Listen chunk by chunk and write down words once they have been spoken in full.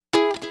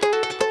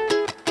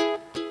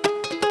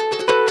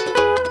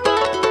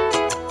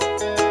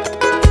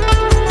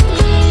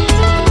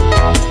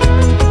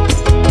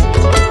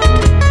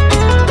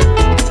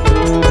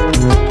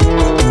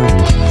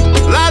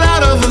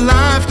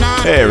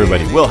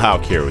Will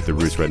Houck here with the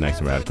Roots, Rednecks,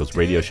 and Radicals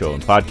radio show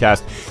and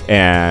podcast.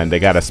 And I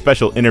got a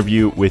special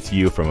interview with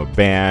you from a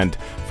band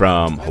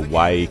from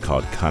Hawaii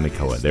called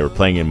Kanekoa. They were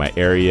playing in my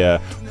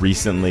area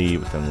recently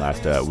within the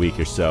last week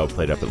or so.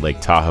 Played up at Lake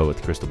Tahoe at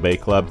the Crystal Bay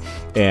Club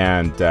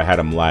and had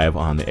them live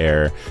on the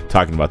air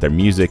talking about their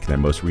music, their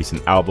most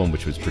recent album,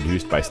 which was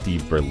produced by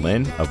Steve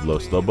Berlin of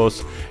Los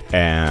Lobos,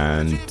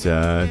 and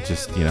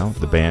just, you know,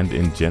 the band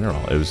in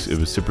general. It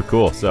was super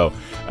cool. So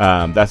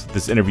that's what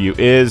this interview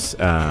is.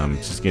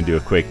 Just going to do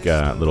a quick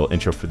little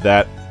intro for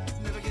that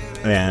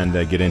and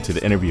get into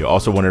the interview.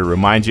 Also wanted to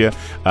remind you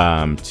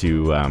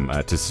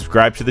to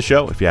subscribe to the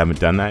show if you haven't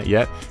done that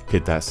yet.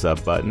 Hit that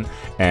sub button,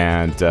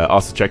 and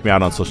also check me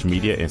out on social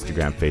media,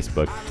 Instagram,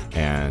 Facebook,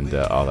 and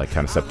all that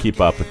kind of stuff. Keep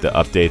up with the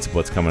updates of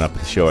what's coming up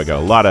with the show. I got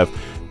a lot of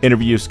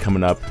interviews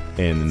coming up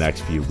in the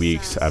next few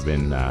weeks. I've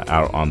been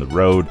out on the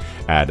road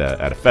at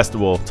a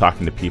festival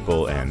talking to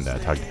people and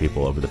talking to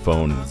people over the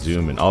phone and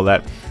Zoom and all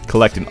that,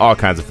 collecting all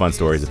kinds of fun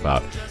stories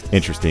about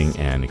interesting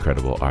and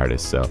incredible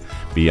artists. So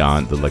be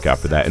on the lookout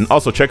for that. And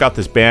also check out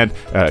this band,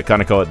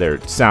 Kanekoa.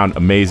 They sound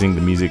amazing.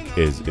 The music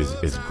is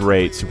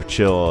great, super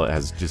chill. It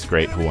has just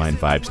great Hawaiian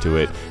vibes to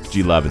it.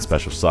 G Love and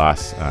Special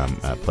Sauce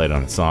played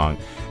on a song,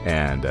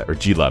 and or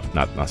G Love,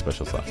 not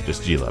Special Sauce,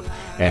 just G Love,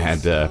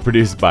 and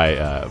produced by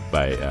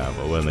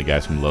one of the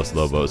guys from Los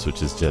Lobos,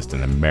 which is just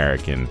an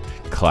American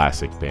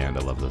classic band.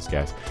 I love those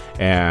guys,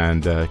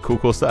 and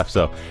cool stuff.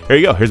 So here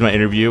you go. Here's my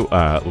interview,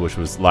 which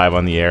was live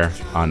on the air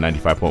on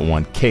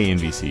 95.1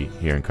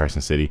 KNVC here in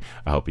Carson City.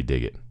 I hope you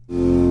dig it.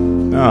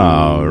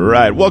 All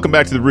right. Welcome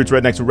back to the Roots,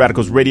 Rednecks, and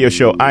Radicals radio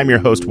show. I'm your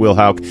host, Will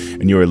Houck,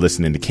 and you are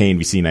listening to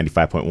KNVC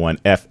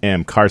 95.1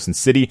 FM, Carson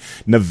City,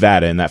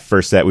 Nevada. In that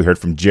first set, we heard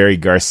from Jerry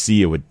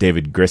Garcia with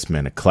David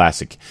Grisman, a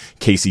classic.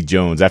 Casey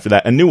Jones. After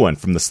that, a new one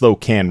from the Slow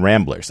Can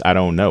Ramblers, I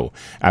Don't Know.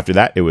 After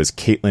that, it was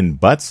Caitlin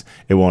Butts,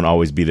 It Won't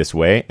Always Be This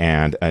Way,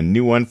 and a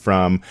new one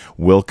from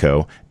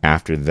Wilco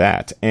after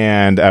that.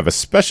 And I have a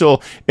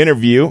special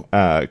interview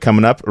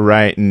coming up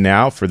right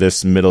now for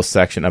this middle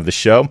section of the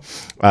show.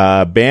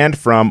 Band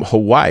from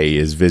Hawaii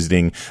is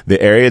visiting the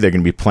area. They're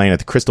going to be playing at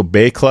the Crystal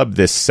Bay Club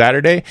this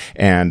Saturday,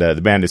 and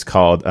the band is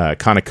called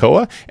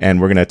Kanekoa,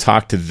 and we're going to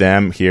talk to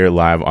them here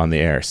live on the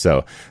air.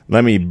 So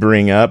let me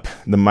bring up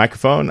the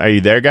microphone. Are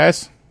you there,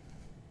 guys?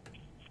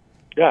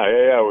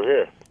 Yeah, we're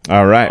here.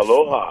 All right.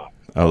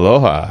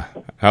 Aloha.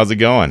 How's it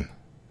going?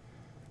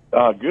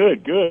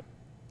 Good.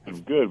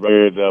 I'm good.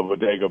 We're at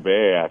Bodega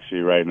Bay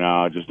actually right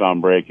now, just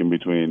on break in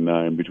between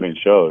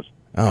shows.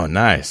 Oh,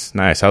 nice.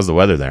 How's the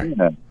weather there?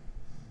 Yeah.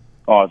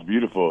 Oh, it's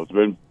beautiful. It's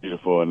been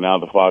beautiful, and now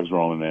the fog's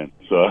rolling in.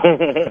 So.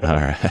 All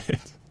right.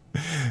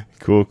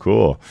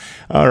 Cool.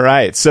 All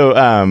right. So,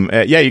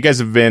 you guys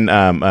have been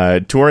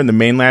touring the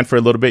mainland for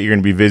a little bit. You're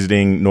going to be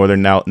visiting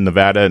Northern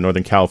Nevada,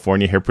 Northern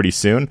California here pretty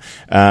soon.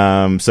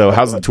 So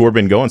how's the tour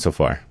been going so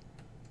far?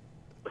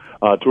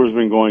 Tour's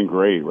been going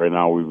great. Right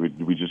now,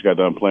 we just got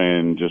done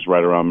playing just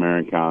right around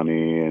Marin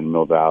County and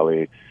Mill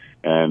Valley,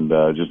 and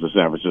just the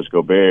San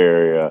Francisco Bay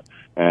Area.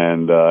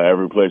 And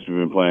every place we've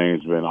been playing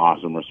has been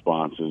awesome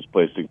responses.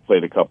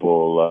 Played a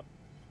couple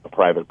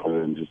private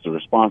plays, and just the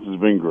response has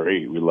been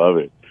great. We love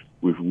it.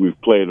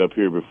 We've played up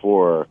here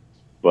before,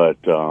 but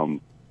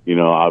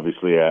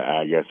obviously,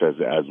 I guess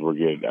as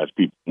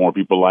more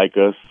people like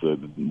us, the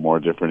more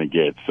different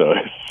it gets.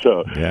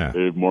 So yeah,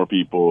 there's more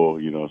people,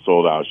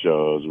 sold out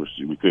shows.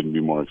 We couldn't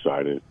be more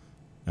excited.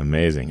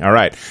 Amazing. All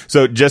right.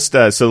 So just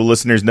so the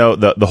listeners know,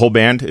 the whole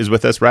band is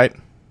with us, right?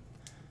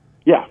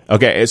 Yeah.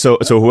 Okay. So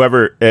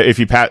whoever,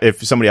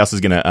 if somebody else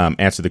is going to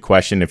answer the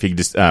question, if you could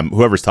just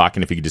whoever's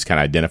talking, if you could just kind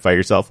of identify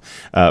yourself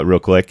real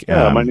quick.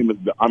 Yeah. My name is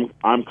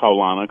I'm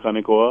Kaulana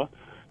Kanekoa,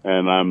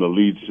 and I'm the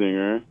lead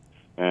singer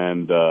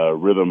and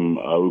rhythm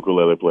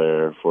ukulele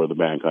player for the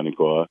band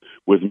Kanekoa.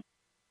 With me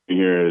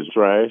here is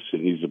Trice,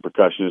 and he's a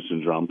percussionist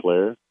and drum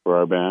player for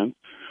our band.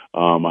 I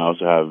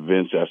also have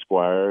Vince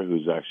Esquire,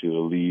 who's actually the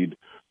lead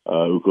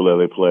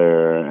ukulele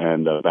player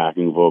and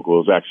backing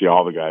vocals. Actually,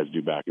 all the guys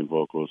do backing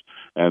vocals.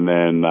 And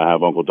then I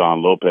have Uncle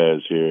Don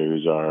Lopez here,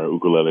 who's our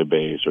ukulele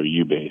bass or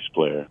U-bass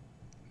player.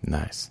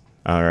 Nice.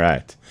 All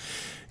right.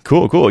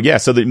 Cool. Yeah,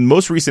 so the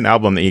most recent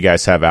album that you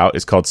guys have out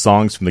is called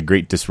Songs from the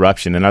Great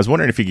Disruption, and I was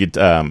wondering if you could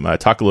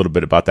talk a little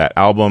bit about that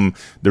album,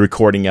 the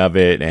recording of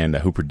it, and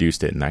who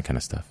produced it, and that kind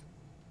of stuff.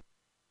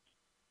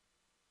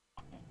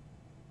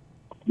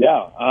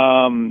 Yeah,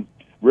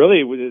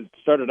 really, it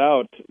started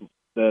out,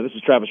 this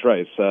is Travis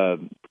Rice,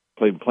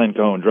 playing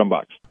cajon drum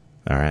box.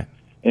 All right.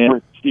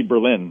 And Steve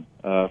Berlin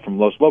from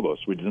Los Lobos.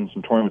 We did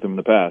some touring with him in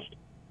the past.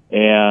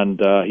 And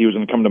he was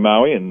going to come to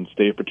Maui and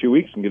stay for 2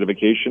 weeks and get a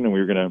vacation, and we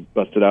were going to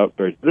bust it out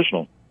very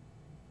traditional.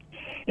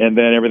 And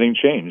then everything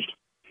changed.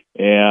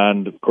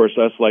 And, of course,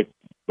 us, like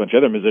a bunch of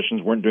other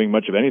musicians, weren't doing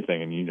much of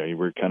anything, and, you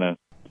were kind of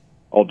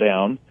all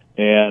down.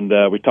 And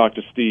we talked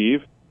to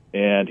Steve,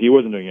 and he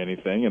wasn't doing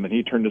anything, and then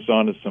he turned us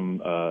on to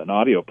an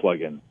audio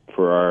plugin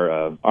for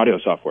our audio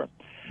software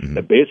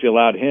that basically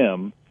allowed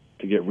him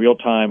to get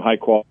real-time,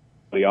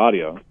 high-quality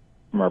audio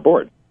from our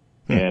board.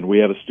 And we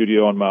have a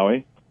studio on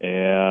Maui,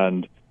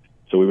 and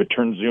so we would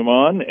turn Zoom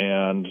on,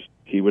 and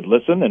he would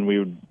listen, and we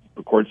would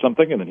record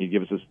something, and then he'd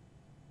give us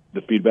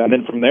the feedback. And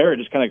then from there, it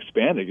just kind of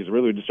expanded, because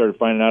really we just started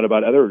finding out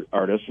about other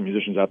artists and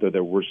musicians out there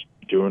that were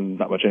doing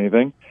not much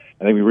anything.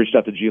 I think we reached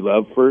out to G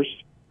Love first,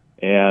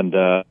 and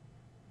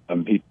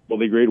he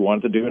totally agreed,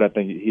 wanted to do it. I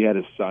think he had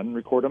his son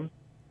record him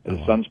at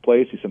his son's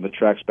place. He sent the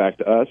tracks back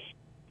to us,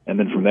 and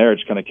then from there, it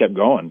just kind of kept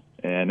going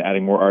and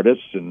adding more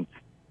artists, and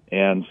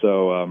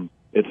so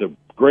it's a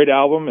great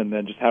album. And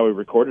then just how we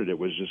recorded it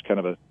was just kind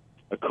of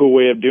a cool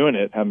way of doing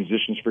it, how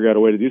musicians figure out a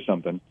way to do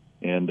something.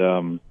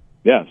 And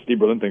Steve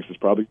Berlin thinks it's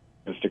probably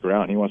going to stick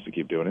around. He wants to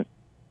keep doing it.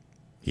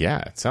 Yeah,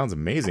 it sounds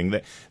amazing.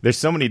 There's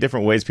so many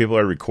different ways people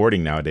are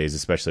recording nowadays,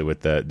 especially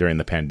with during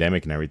the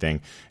pandemic and everything.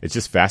 It's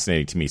just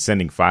fascinating to me,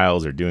 sending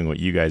files or doing what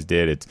you guys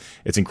did.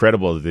 It's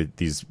incredible that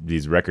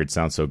these records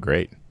sound so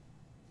great.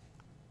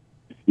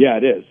 Yeah,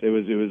 it is. It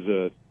was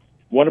a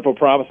wonderful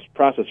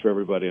process for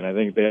everybody, and I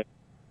think they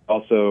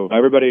also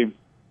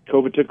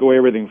COVID took away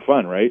everything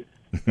fun, right?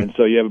 And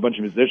so you have a bunch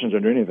of musicians that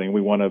are doing anything. We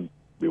want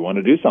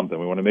to do something.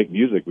 We want to make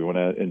music. We want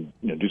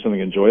to do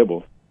something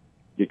enjoyable,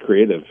 get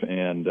creative,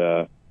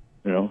 and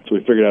so we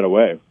figured out a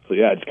way. So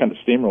yeah, it's kind of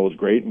steamrolled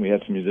great, and we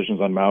had some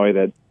musicians on Maui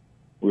that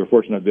we were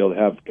fortunate to be able to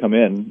have come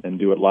in and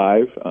do it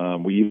live.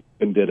 We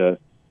even did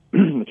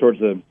towards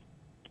the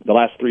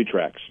last 3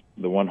 tracks.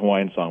 The one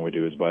Hawaiian song we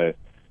do is by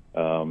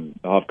I'll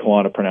have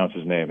Kalana pronounce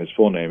his name. His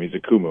full name, he's a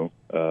kumu,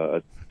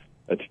 a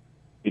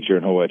teacher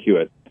in Hawaii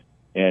Hewitt,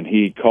 and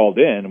he called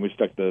in, and we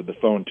stuck the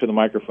phone to the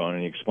microphone,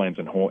 and he explains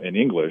in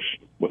English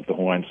what the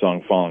Hawaiian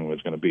song following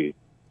was going to be.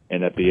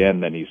 And at the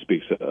end, then he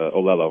speaks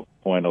Olelo,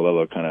 Hawaiian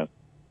Olelo, kind of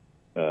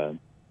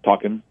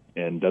talking,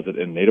 and does it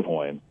in native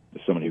Hawaiian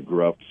as someone who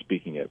grew up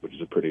speaking it, which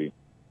is a pretty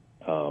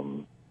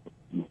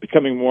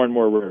becoming more and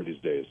more rare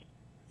these days.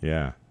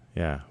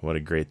 Yeah, what a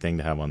great thing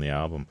to have on the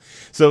album.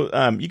 So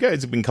you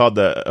guys have been called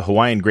the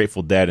Hawaiian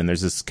Grateful Dead, and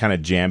there's this kind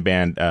of jam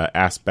band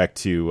aspect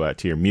to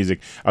your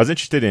music. I was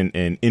interested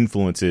in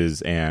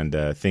influences and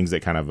things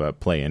that kind of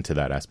play into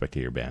that aspect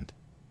of your band.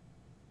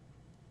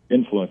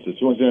 Influences.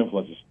 Who wants the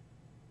influences?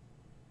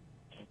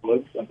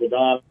 Uncle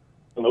Don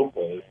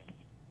Lopez.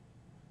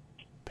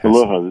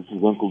 Aloha, this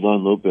is Uncle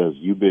Don Lopez,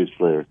 bass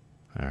player.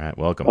 All right,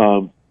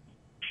 welcome.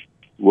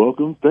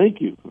 Welcome, thank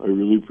you. I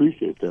really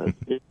appreciate that.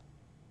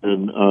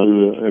 And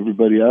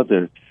everybody out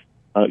there,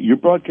 you're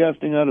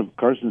broadcasting out of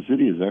Carson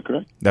City, is that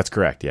correct? That's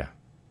correct, yeah.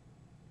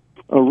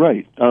 Oh,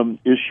 right.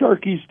 Is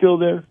Sharky's still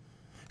there?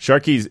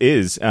 Sharky's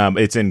is.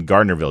 It's in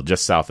Gardnerville,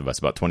 just south of us,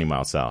 about 20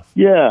 miles south.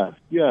 Yeah.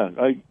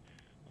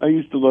 I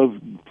used to love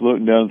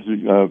floating down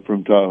through,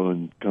 from Tahoe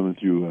and coming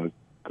through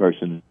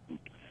Carson.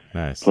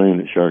 Nice. Playing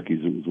at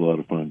Sharky's. It was a lot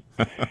of fun.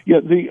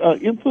 Yeah, the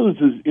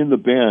influences in the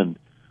band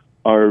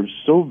are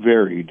so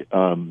varied.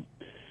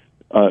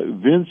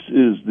 Vince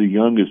is the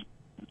youngest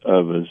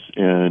of us,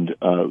 and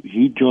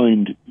he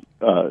joined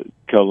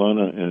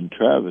Kaulana and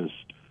Travis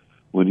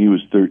when he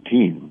was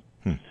 13.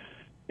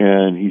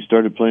 And he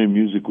started playing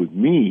music with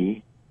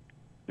me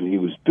when he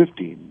was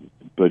 15,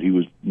 but he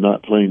was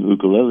not playing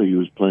ukulele, he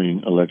was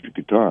playing electric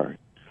guitar.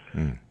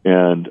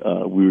 And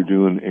we were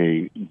doing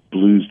a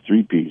blues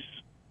 3-piece.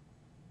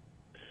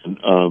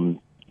 And,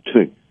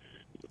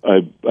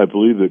 I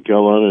believe that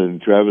Kaulana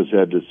and Travis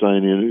had to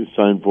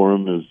sign for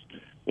him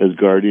as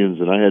guardians,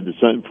 and I had to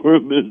sign for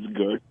him as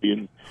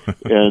guardian.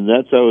 And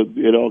that's how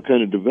it all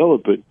kind of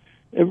developed. But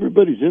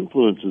everybody's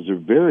influences are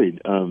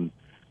varied.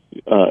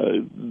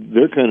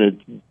 They're kind of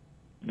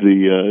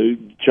the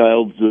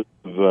childs of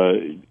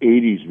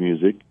 80s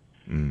music,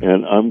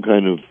 and I'm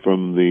kind of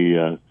from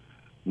the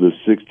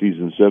 60s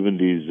and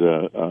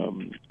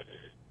 70s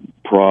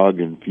prog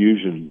and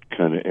fusion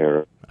kind of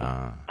era.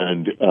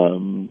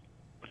 And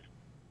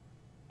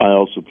I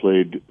also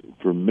played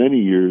for many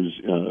years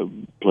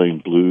playing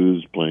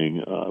blues,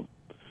 playing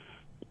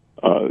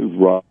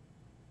rock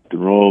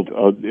and roll,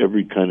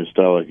 every kind of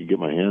style I could get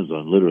my hands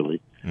on,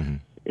 literally.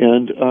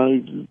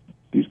 And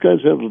these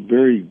guys have a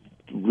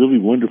really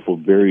wonderful,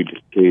 varied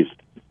taste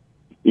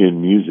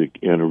in music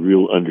and a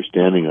real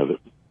understanding of it.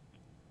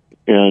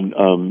 And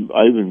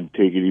I even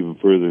take it even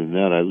further than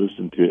that. I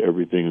listen to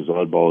everything as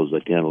oddball as I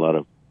can, a lot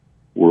of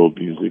world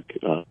music,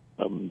 a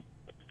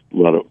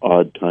lot of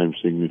odd time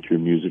signature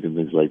music and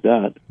things like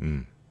that.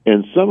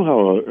 And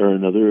somehow or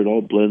another, it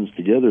all blends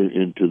together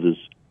into this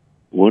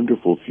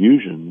wonderful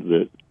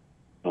fusion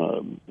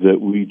that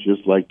we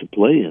just like to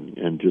play in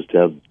and just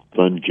have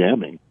fun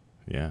jamming.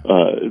 Yeah.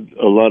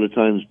 A lot of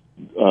times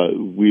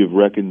we have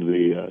reckoned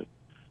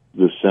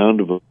the sound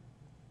of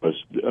us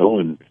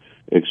and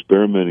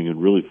experimenting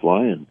and really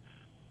flying.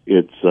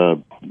 It's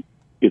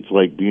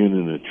like being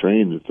in a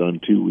train that's on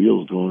 2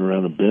 wheels going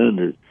around a bend,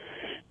 or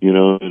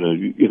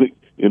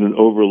in an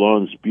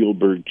overlong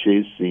Spielberg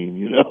chase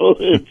scene.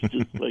 It's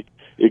just like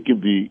it can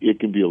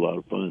be a lot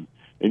of fun,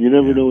 and you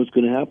never know what's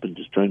going to happen.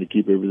 Just trying to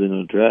keep everything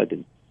on track,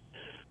 and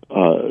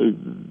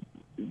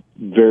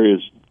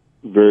various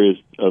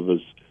of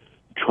us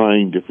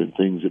trying different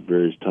things at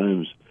various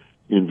times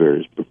in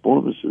various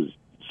performances.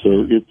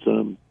 So it's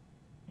kind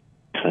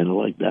of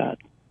like that.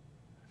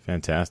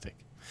 Fantastic.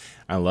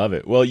 I love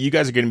it. Well, you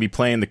guys are going to be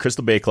playing the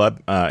Crystal Bay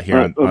Club here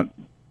on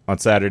on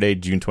Saturday,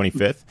 June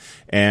 25th.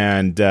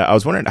 And I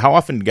was wondering, how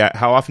often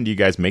do you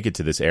guys make it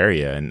to this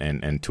area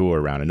and tour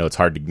around? I know it's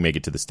hard to make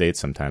it to the States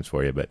sometimes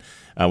for you, but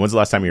when's the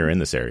last time you were in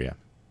this area?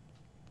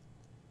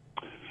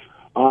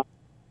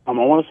 I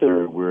want to say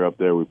we were up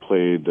there. We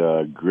played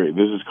great.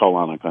 This is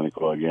Kaulana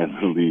Kanikoa again,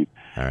 the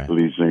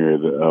lead singer.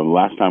 The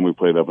last time we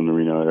played up in the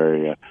Reno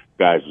area,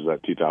 guys, was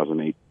at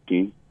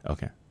 2018.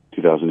 Okay.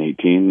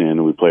 2018,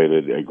 and we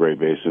played at Great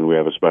Basin. We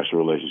have a special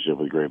relationship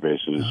with Great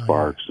Basin and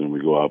Sparks, and we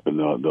go up and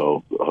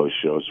they'll host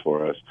shows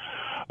for us.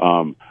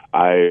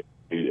 I,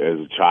 as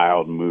a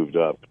child, moved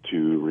up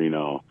to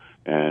Reno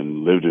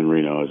and lived in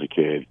Reno as a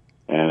kid,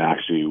 and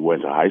actually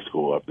went to high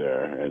school up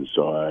there. And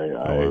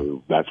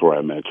so that's where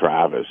I met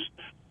Travis.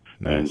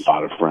 Nice. And a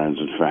lot of friends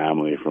and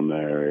family from the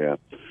area,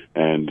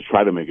 and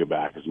try to make it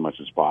back as much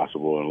as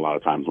possible. And a lot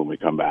of times when we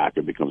come back,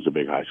 it becomes a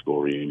big high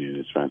school reunion.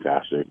 It's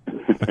fantastic.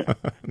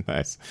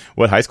 Nice.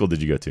 What high school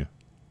did you go to?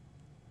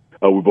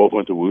 We both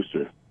went to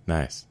Worcester.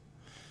 Nice.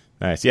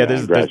 Yeah,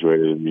 there's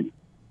graduated.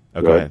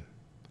 Go ahead.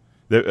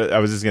 I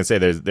was just going to say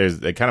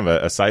there's a kind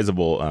of a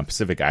sizable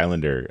Pacific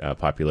Islander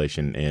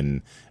population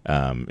in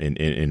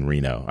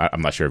Reno.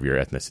 I'm not sure of your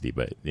ethnicity,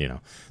 but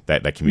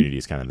that community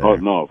is kind of there. Oh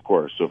no, of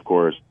course.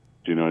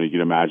 You can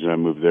imagine I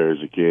moved there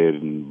as a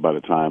kid, and by the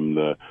time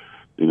I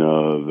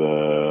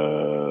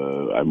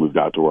moved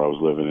out to where I was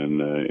living in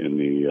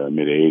the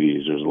mid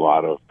 '80s, there's a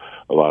lot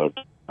of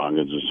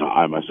Tongans.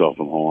 I myself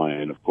am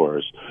Hawaiian, of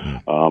course,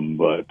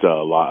 but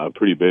a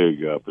pretty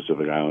big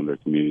Pacific Islander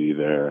community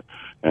there,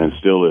 and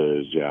still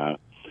is, yeah.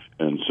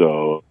 And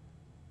so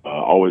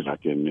always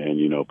back and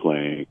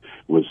playing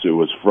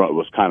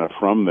was kind of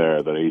from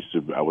there that me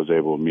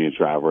and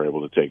Trav were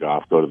able to take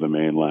off, go to the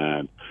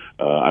mainland.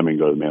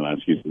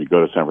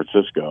 Go to San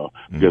Francisco,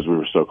 because we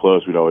were so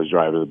close. We'd always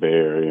drive to the Bay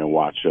Area and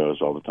watch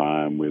shows all the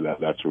time.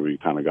 That's where we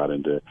kind of got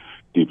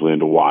deeply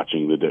into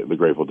watching the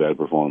Grateful Dead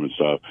perform and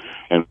stuff.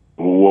 And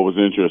what was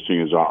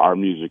interesting is our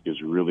music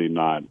is really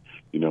not,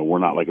 we're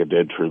not like a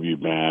Dead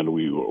tribute band.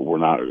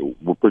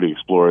 We're pretty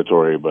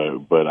exploratory,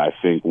 but I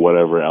think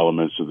whatever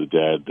elements of the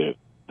Dead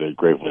that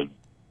Grateful Dead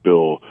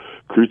Bill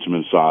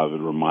Kreutzmann saw that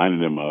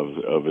reminded him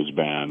of his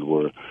band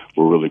were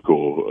really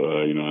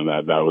cool, and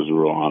that was a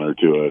real honor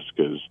to us,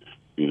 because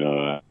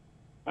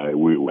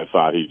I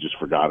thought he just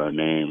forgot our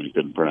name and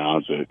couldn't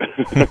pronounce it.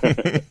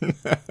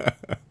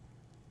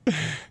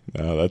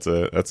 No,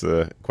 that's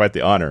quite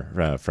the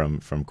honor from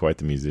quite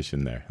the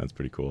musician there. That's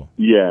pretty cool.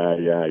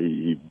 Yeah.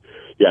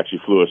 He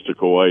actually flew us to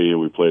Kauai, and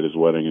we played his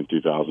wedding in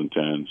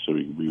 2010. So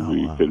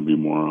we couldn't be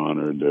more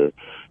honored.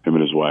 Him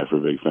and his wife are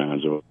big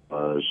fans of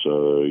ours.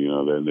 So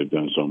they've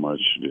done so much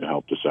to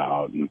help us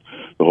out, and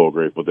the whole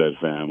Grateful Dead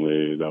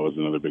family. That was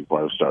another big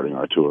part of starting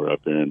our tour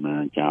up here in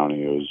Marin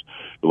County. It was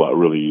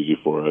really easy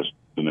for us.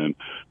 And then,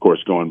 of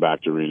course, going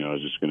back to Reno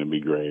is just going to be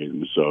great.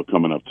 And so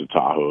coming up to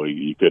Tahoe,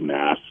 you couldn't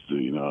ask,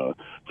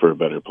 for a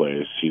better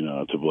place,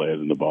 to play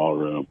in the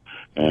ballroom.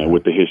 And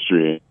with the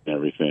history and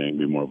everything,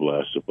 be more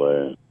blessed to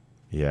play it.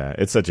 Yeah,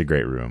 it's such a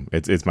great room.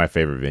 It's my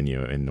favorite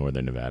venue in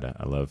Northern Nevada.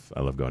 I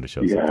love going to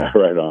shows. Yeah, like that.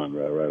 Right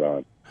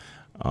on.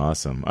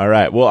 Awesome. All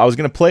right. Well, I was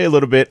going to play a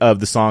little bit of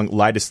the song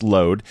 "Lightest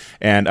Load,"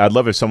 and I'd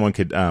love if someone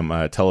could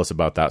tell us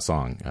about that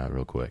song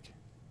real quick.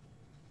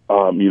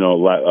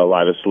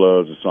 Lightest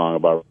Load is a song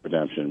about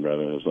redemption,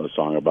 brother. It's a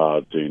song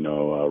about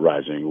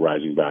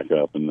rising back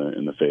up in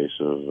the face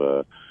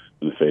of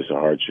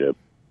hardship,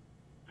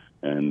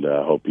 and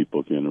hope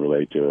people can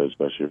relate to it,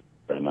 especially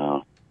right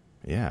now.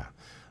 Yeah.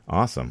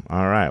 Awesome.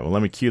 All right. Well,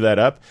 let me cue that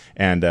up.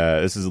 And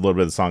this is a little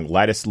bit of the song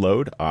 "Lightest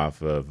Load"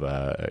 off of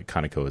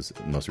Kanikoa's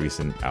most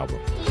recent album.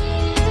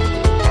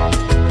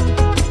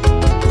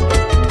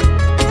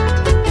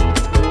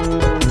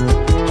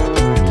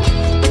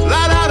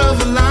 Light out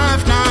of a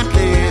life not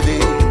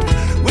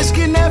living.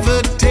 Whiskey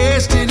never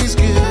tasted as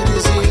good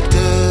as it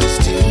does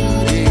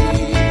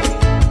today.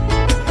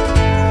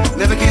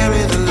 Never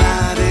carry the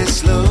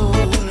lightest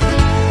load.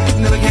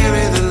 Never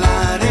carry the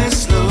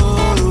lightest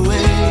load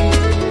away.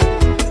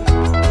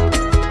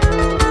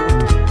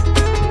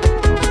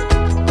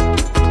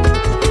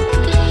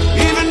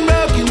 Even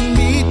broken,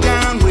 beat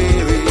down,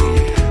 weary,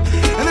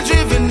 and the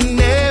driven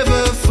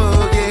never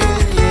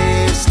forget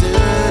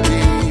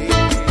yesterday.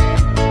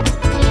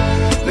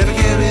 Never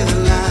carry the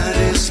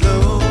lightest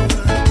load.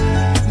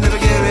 Never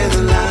carry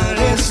the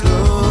lightest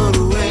load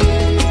away.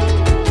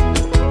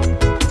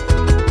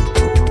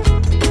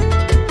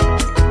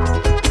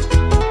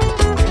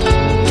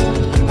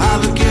 I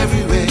look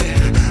everywhere,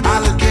 I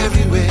look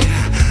everywhere,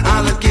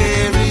 I look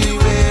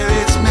everywhere.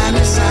 It's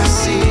madness I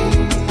see.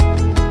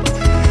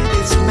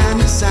 It's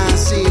madness I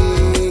see.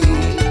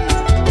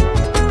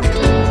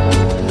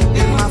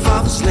 In my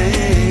father's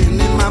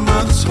land, in my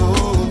mother's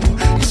home,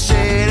 it's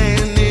shade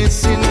and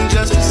it's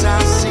injustice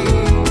I see.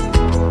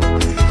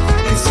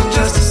 It's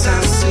injustice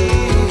I see.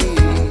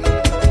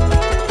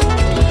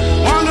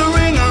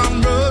 Wandering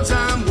on roads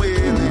I'm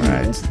weary. All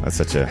right. That's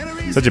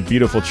such a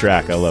beautiful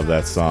track. I love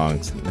that song.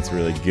 It's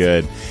really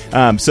good.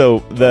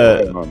 So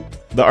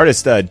The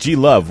artist G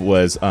Love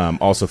was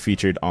also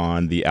featured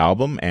on the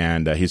album,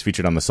 and he was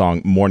featured on the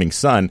song "Morning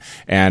Sun."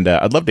 And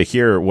I'd love to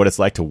hear what it's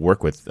like to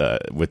work with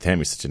him.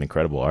 He's such an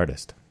incredible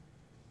artist.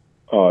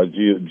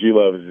 G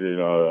Love is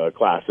a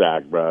class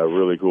act, bro.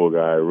 Really cool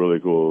guy. Really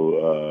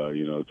cool,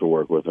 to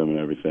work with him and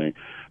everything.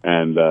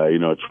 And our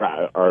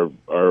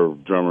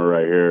drummer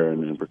right here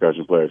and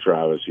percussion player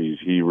Travis,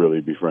 he really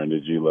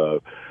befriended G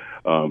Love.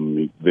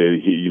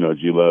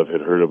 G Love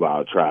had heard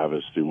about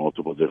Travis through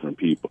multiple different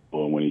people,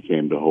 and when he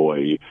came to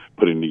Hawaii,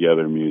 putting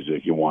together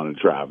music, he wanted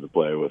Trav to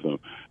play with him,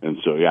 and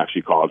so he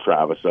actually called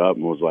Travis up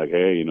and was like,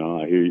 "Hey,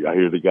 I hear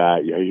you're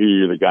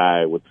the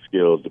guy with the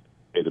skills to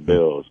pay the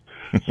bills."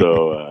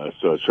 So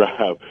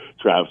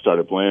Trav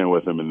started playing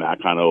with him, and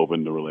that kind of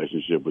opened the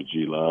relationship with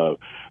G Love.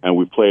 And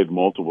we played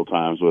multiple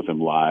times with him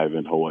live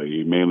in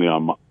Hawaii, mainly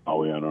on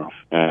Maui,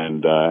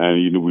 and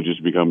we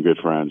just become good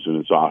friends, and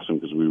it's awesome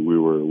because we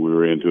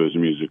were into his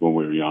music when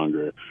we were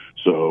younger.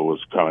 So it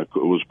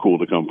was cool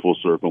to come full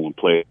circle and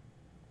play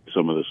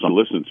some of the songs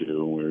we listened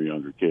to when we were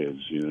younger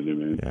kids. You know what I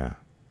mean? Yeah,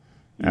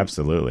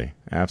 absolutely.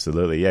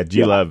 Yeah,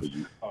 G Love.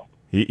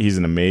 He's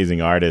an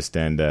amazing artist,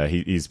 and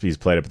he's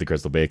played up at the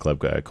Crystal Bay Club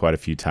quite a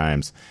few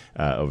times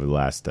over the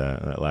last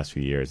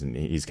few years, and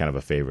he's kind of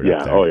a favorite. Yeah.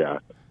 Up there.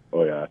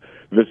 Oh yeah.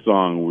 This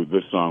song we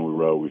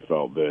wrote, we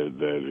felt that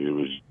it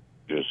was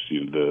just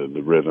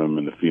the rhythm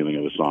and the feeling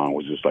of the song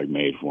was just like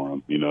made for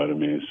him. You know what I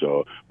mean?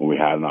 So when we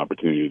had an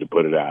opportunity to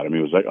put it at him, he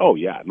was like, "Oh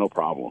yeah, no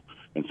problem."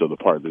 And so the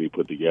part that he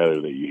put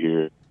together that you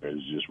hear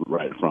is just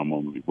right from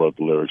him. He wrote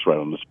the lyrics right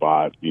on the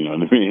spot. You know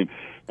what I mean?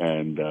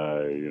 And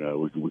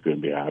we couldn't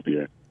be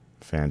happier.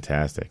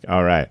 Fantastic.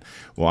 All right.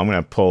 Well, I'm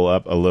going to pull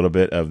up a little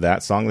bit of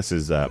that song. This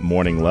is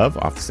Morning Love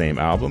off the same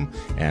album,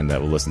 and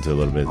we'll listen to it a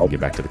little bit and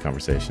get back to the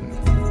conversation.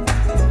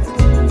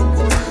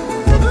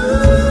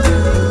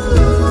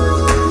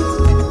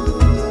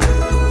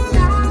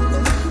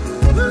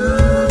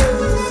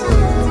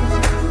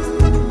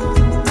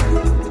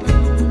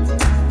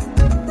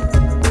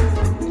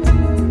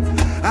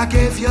 I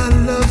gave your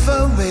love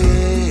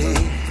away,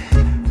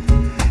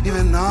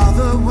 even all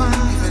the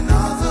while.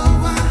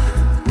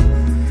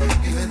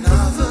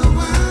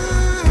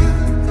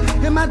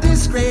 In my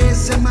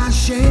disgrace and my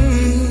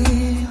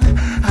shame,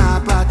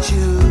 I brought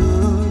you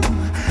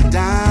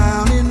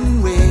down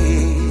in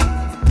waves.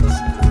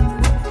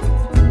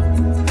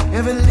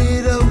 Every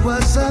little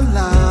was a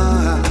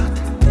lot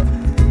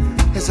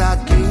as I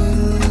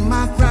gained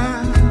my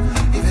ground.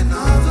 Even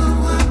all the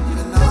while.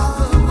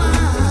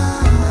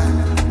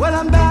 Well,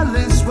 I'm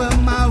balanced with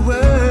my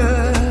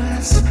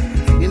words.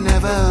 You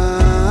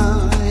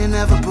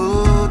never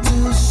pulled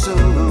too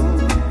soon.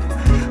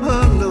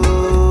 Oh no.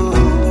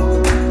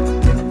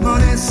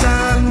 Morning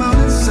sun,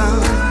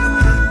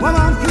 well,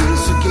 I'm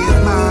pleased to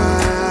give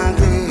my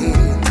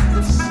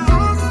grace.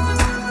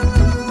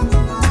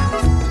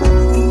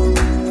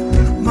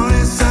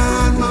 Morning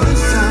sun,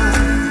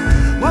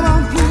 well,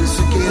 I'm pleased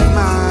to give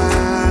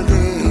my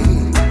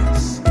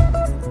grace.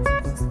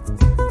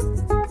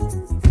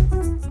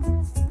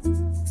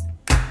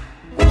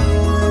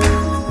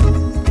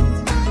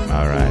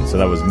 All right. So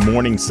that was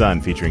Morning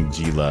Sun featuring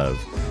G Love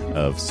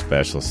of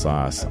Special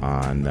Sauce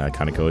on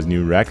Kanekoa's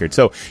new record.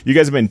 So you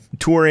guys have been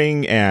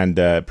touring and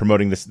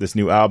promoting this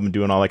new album,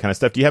 doing all that kind of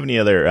stuff. Do you have any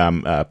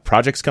other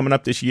projects coming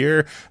up this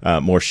year?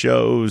 More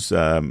shows,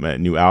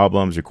 new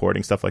albums,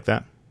 recording, stuff like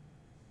that?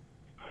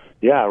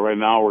 Yeah, right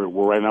now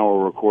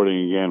we're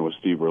recording again with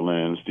Steve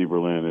Berlin. Steve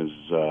Berlin is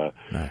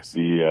nice.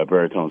 The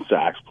baritone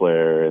sax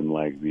player and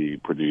like the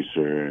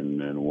producer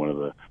and one of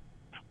the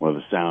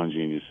sound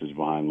geniuses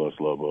behind Los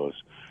Lobos.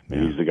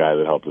 Yeah. He's the guy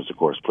that helped us, of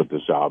course, put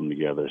this album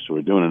together. So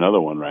we're doing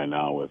another one right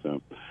now with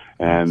him,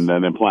 and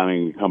then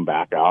planning to come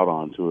back out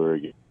on tour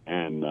again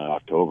in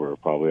October,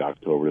 probably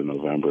October to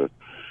November.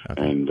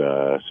 Okay. And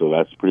so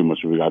that's pretty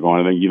much what we got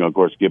going. And then, of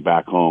course, get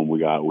back home.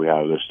 We have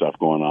other stuff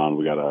going on.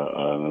 We got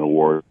an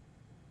award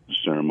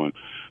ceremony.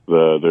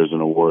 There's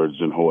an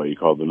awards in Hawaii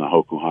called the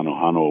Nahoku Hano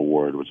Hano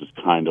Award, which is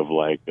kind of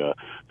like the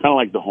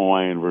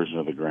Hawaiian version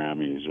of the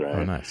Grammys, right?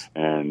 Oh, nice.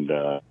 And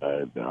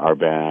our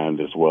band,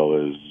 as well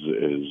as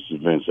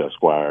Vince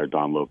Esquire,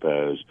 Don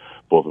Lopez,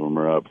 both of them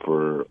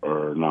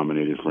are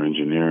nominated for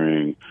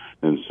engineering,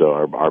 and so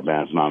our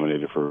band's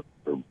nominated for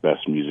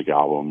Best Music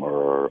Album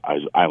or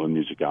Island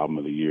Music Album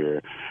of the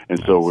Year. And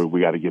nice. So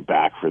we got to get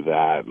back for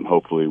that, and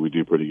hopefully we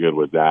do pretty good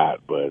with that.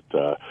 But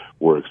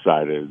we're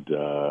excited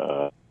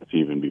to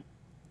even be.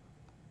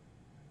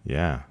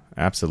 Yeah,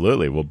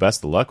 absolutely. Well,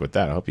 best of luck with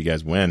that. I hope you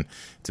guys win.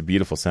 It's a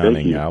beautiful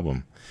sounding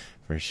album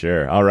for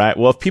sure. All right.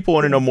 Well, if people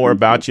want to know more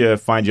about you,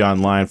 find you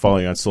online, follow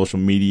you on social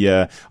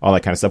media, all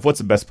that kind of stuff, what's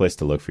the best place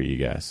to look for you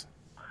guys?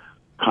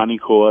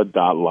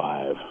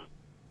 Kanekoa.live.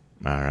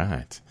 All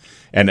right.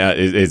 And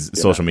is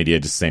social media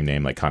just the same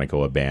name, like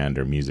Kanekoa Band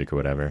or music or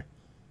whatever?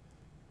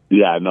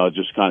 Yeah, no,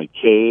 just kind of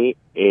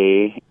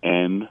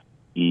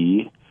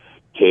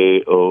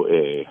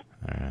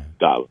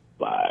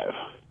KANEKOA.live.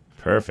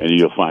 Perfect. And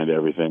you'll find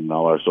everything,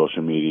 all our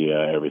social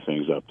media,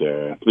 everything's up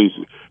there.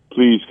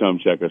 Please come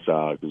check us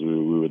out because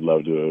we would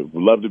love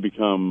to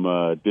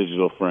become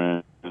digital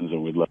friends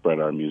and we'd love to spread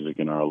our music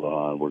in our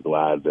law. And we're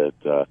glad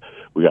that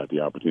we got the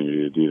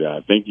opportunity to do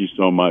that. Thank you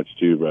so much,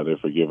 too, brother,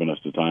 for giving us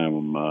the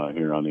time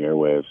here on the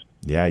airwaves.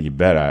 Yeah, you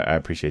bet. I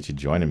appreciate you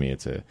joining me.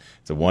 It's a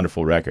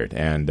wonderful record.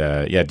 And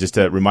just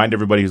to remind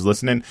everybody who's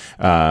listening,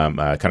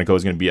 Kaneko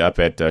is going to be up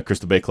at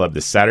Crystal Bay Club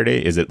this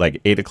Saturday. Is it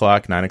like 8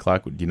 o'clock, 9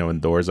 o'clock? Do you know when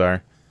the doors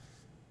are?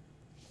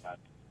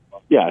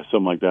 Yeah,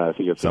 something like that. I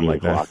think it's something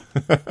like 8 o'clock.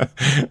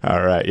 That.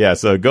 All right. Yeah,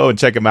 so go and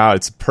check them out.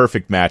 It's a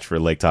perfect match for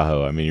Lake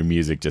Tahoe. I mean, your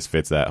music just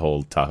fits that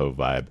whole Tahoe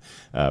vibe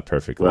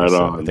perfectly. Right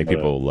so on, I think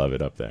people will love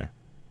it up there.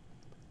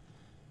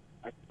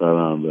 Right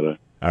on, brother.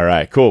 All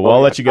right, cool. Well,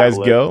 I'll let you guys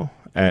go.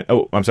 And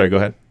I'm sorry. Go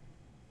ahead.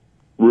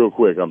 Real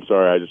quick, I'm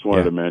sorry. I just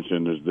wanted to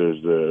mention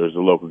there's a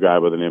local guy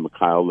by the name of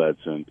Kyle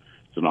Letson.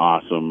 It's an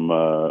awesome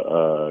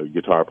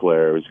guitar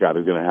player. He's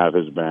going to have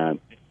his band,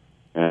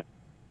 and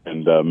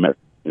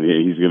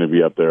he's going to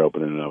be up there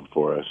opening it up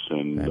for us.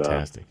 And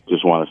fantastic.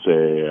 Just want to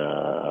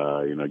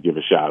say, give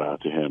a shout out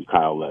to him,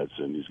 Kyle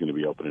Letson. He's going to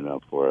be opening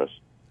up for us.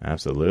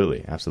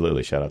 Absolutely.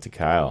 Shout out to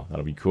Kyle.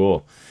 That'll be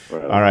cool.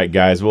 Right. All right,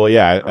 guys. Well,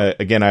 yeah.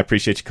 Again, I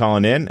appreciate you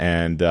calling in,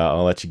 and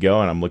I'll let you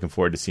go. And I'm looking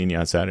forward to seeing you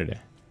on Saturday.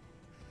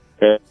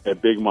 Hey,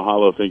 big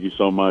mahalo. Thank you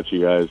so much,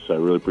 you guys. I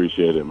really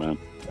appreciate it, man.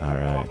 All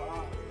right.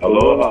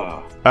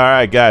 Aloha. All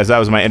right, guys. That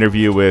was my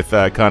interview with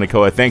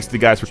Kanekoa. Thanks to the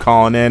guys for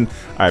calling in.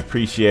 I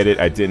appreciate it.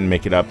 I didn't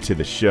make it up to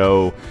the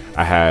show.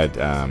 I had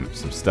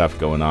some stuff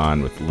going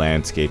on with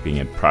landscaping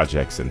and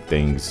projects and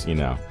things,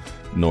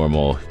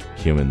 normal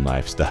human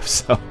life stuff.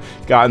 So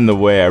got in the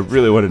way. I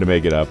really wanted to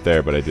make it up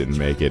there, but I didn't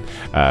make it.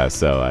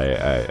 So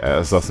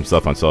I saw some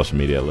stuff on social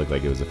media. It looked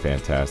like it was a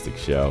fantastic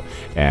show.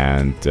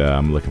 And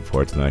I'm looking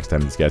forward to the next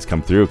time these guys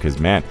come through because,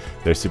 man,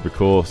 they're super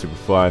cool, super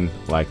fun,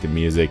 like the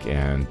music,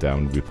 and I'm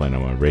going to be playing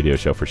on a radio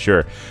show for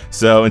sure.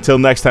 So until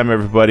next time,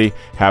 everybody,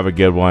 have a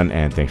good one,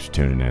 and thanks for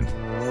tuning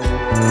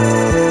in.